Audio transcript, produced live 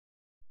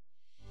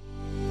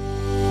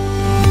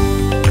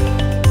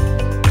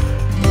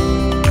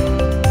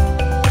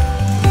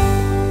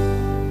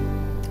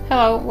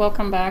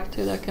welcome back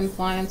to the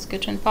Compliance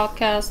Kitchen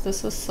podcast.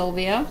 This is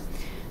Sylvia.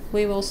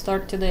 We will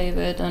start today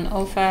with an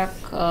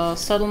OFAC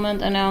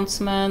settlement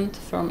announcement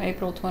from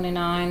April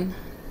 29.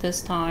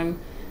 This time,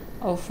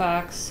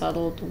 OFAC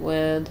settled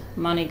with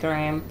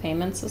MoneyGram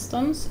Payment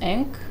Systems,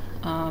 Inc.,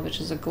 which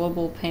is a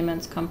global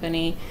payments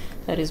company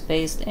that is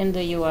based in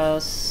the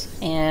U.S.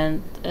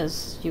 And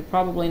as you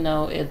probably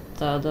know,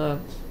 the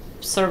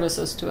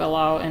services to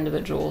allow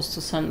individuals to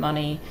send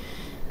money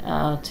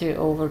to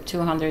over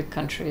 200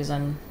 countries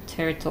and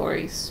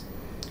territories.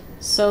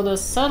 So the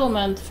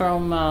settlement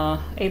from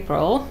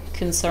April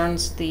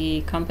concerns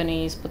the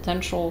company's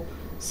potential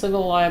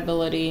civil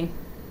liability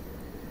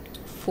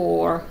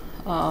for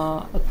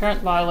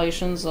apparent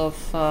violations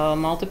of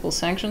multiple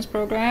sanctions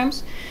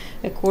programs.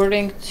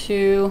 According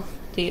to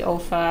the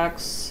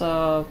OFAC's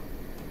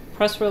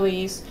press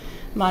release,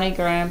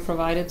 MoneyGram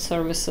provided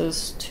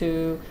services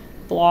to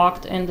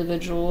blocked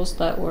individuals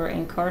that were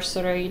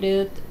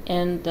incarcerated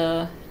in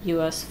the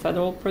U.S.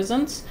 federal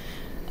prisons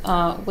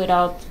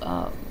without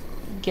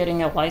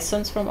getting a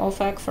license from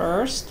OFAC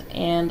first,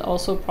 and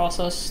also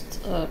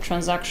processed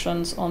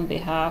transactions on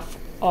behalf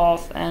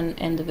of an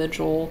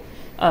individual,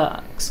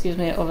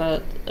 of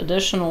an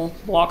additional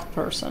blocked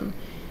person,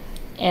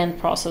 and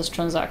processed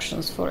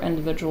transactions for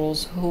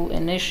individuals who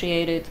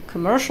initiated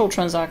commercial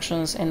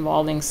transactions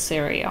involving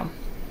Syria.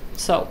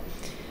 So,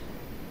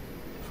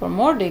 for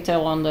more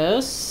detail on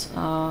this,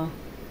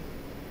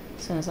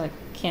 since I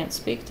can't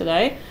speak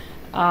today,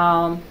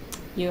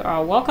 you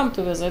are welcome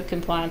to visit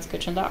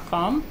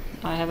compliancekitchen.com.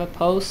 I have a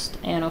post,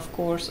 and of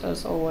course,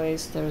 as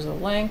always, there's a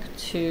link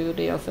to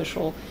the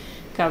official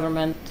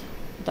government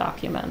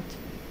document.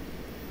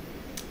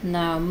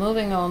 Now,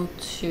 moving on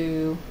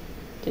to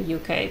the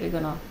UK, we're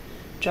gonna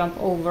jump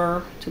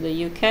over to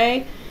the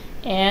UK,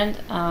 and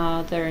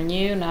their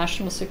new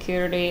National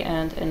Security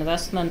and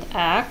Investment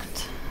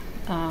Act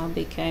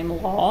became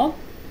law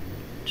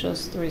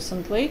just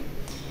recently.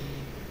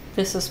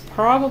 This is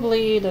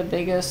probably the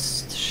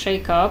biggest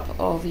shake-up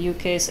of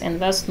UK's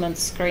investment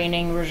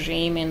screening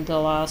regime in the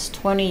last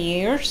 20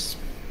 years,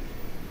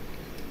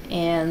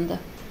 and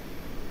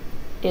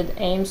it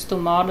aims to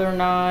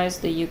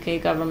modernize the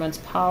UK government's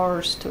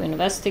powers to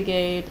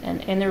investigate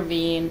and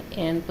intervene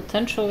in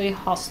potentially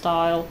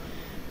hostile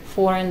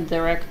foreign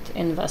direct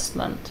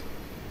investment.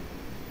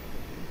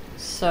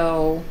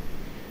 So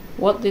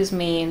what this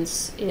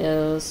means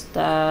is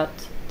that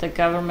the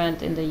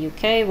government in the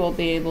UK will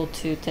be able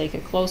to take a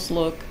close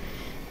look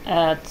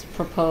at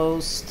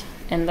proposed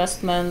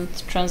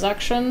investment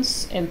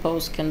transactions,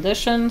 impose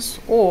conditions,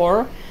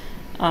 or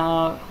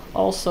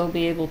also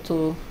be able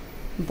to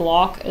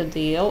block a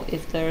deal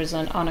if there is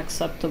an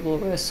unacceptable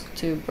risk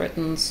to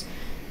Britain's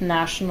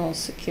national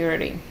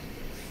security.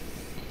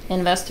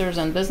 Investors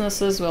and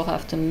businesses will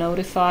have to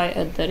notify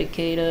a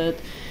dedicated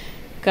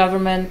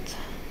government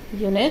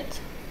unit,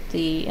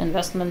 the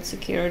Investment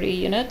Security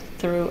Unit,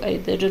 through a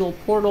digital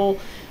portal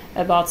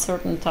about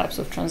certain types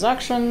of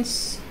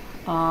transactions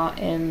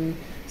in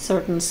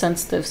certain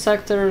sensitive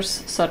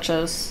sectors, such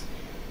as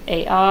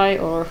AI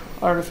or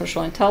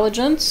artificial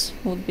intelligence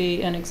would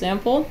be an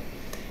example.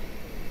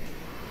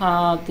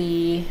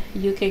 The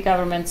UK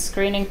government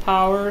screening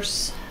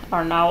powers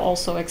are now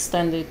also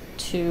extended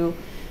to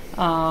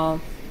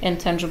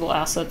intangible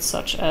assets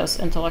such as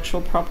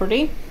intellectual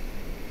property,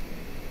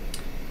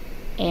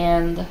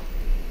 and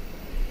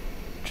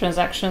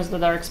transactions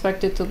that are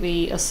expected to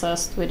be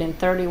assessed within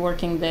 30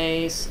 working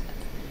days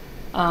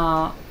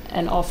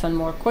and often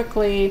more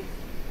quickly,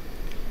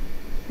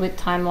 with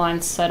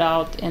timelines set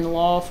out in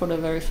law for the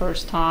very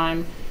first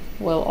time,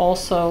 will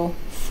also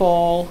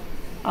fall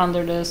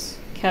under this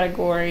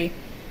category.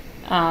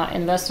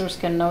 Investors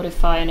can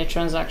notify any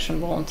transaction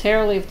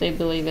voluntarily if they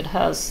believe it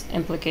has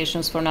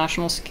implications for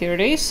national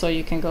security, so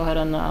you can go ahead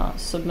and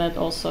submit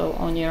also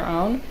on your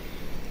own.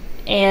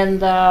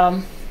 And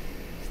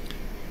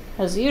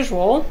as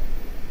usual,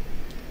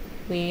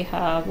 we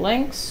have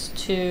links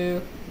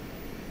to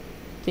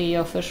the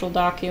official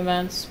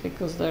documents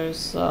because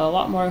there's a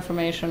lot more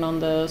information on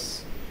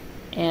this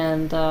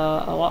and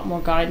a lot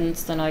more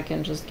guidance than I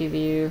can just give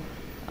you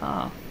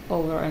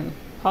over an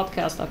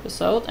podcast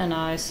episode, and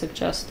I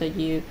suggest that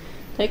you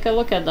take a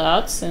look at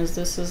that, since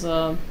this is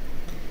a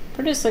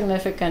pretty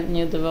significant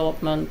new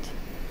development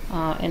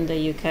in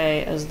the UK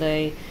as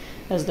they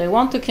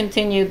want to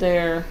continue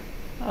their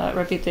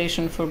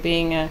reputation for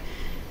being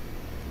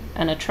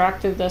an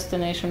attractive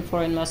destination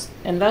for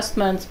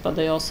investments, but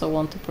they also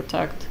want to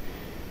protect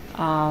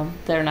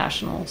their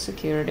national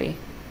security,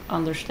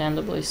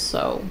 understandably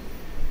so.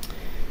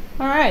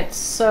 Alright,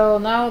 so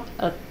now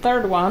a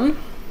third one,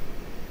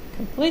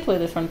 completely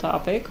different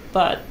topic,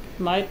 but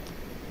might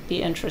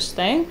be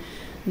interesting.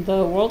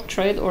 The World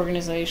Trade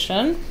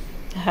Organization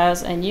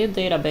has a new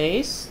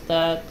database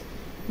that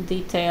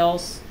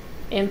details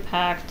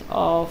impact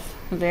of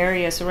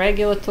various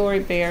regulatory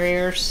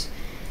barriers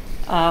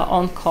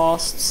on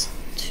costs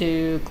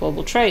to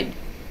global trade.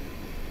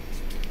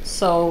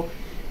 So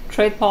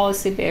trade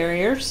policy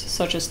barriers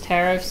such as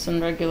tariffs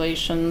and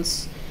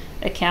regulations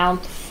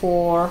account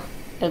for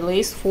at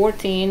least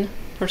 14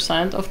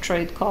 14% of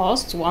trade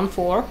costs,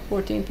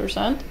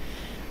 14%,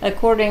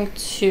 according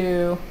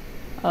to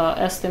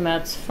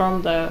estimates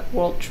from the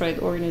World Trade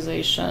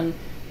Organization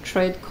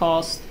Trade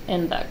Cost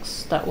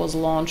Index that was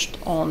launched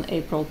on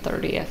April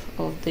 30th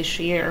of this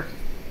year.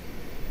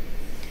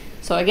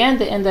 So again,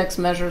 the index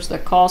measures the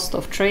cost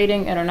of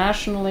trading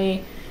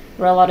internationally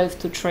relative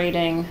to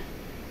trading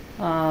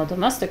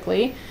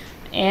domestically,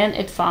 and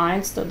it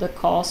finds that the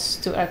costs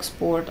to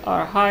export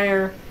are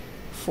higher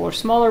for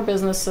smaller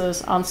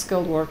businesses,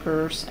 unskilled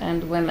workers,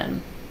 and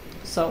women.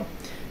 So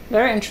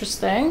very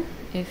interesting.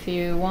 If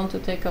you want to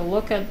take a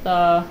look at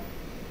the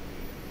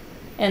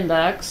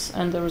index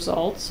and the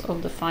results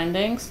of the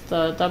findings,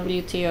 the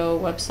WTO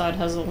website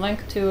has a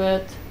link to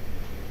it.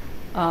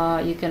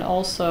 You can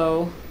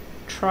also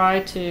try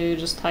to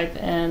just type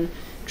in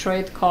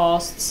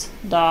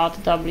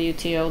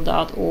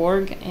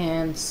tradecosts.wto.org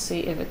and see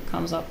if it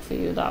comes up for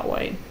you that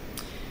way.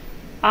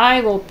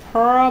 I will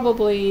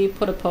probably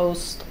put a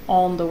post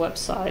on the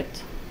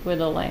website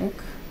with a link,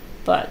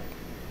 but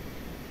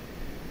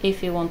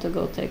if you want to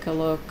go take a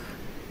look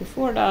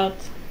before that,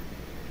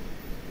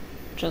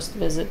 just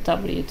visit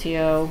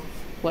WTO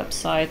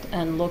website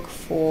and look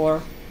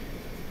for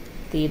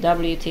the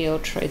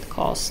WTO Trade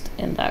Cost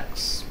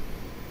Index.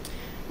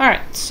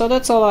 Alright, so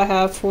that's all I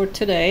have for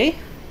today.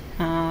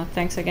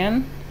 Thanks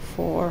again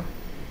for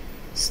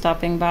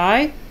stopping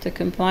by to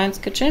Compliance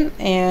Kitchen,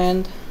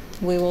 and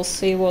we will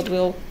see what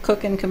we'll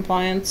cook in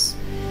compliance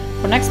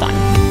for next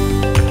time.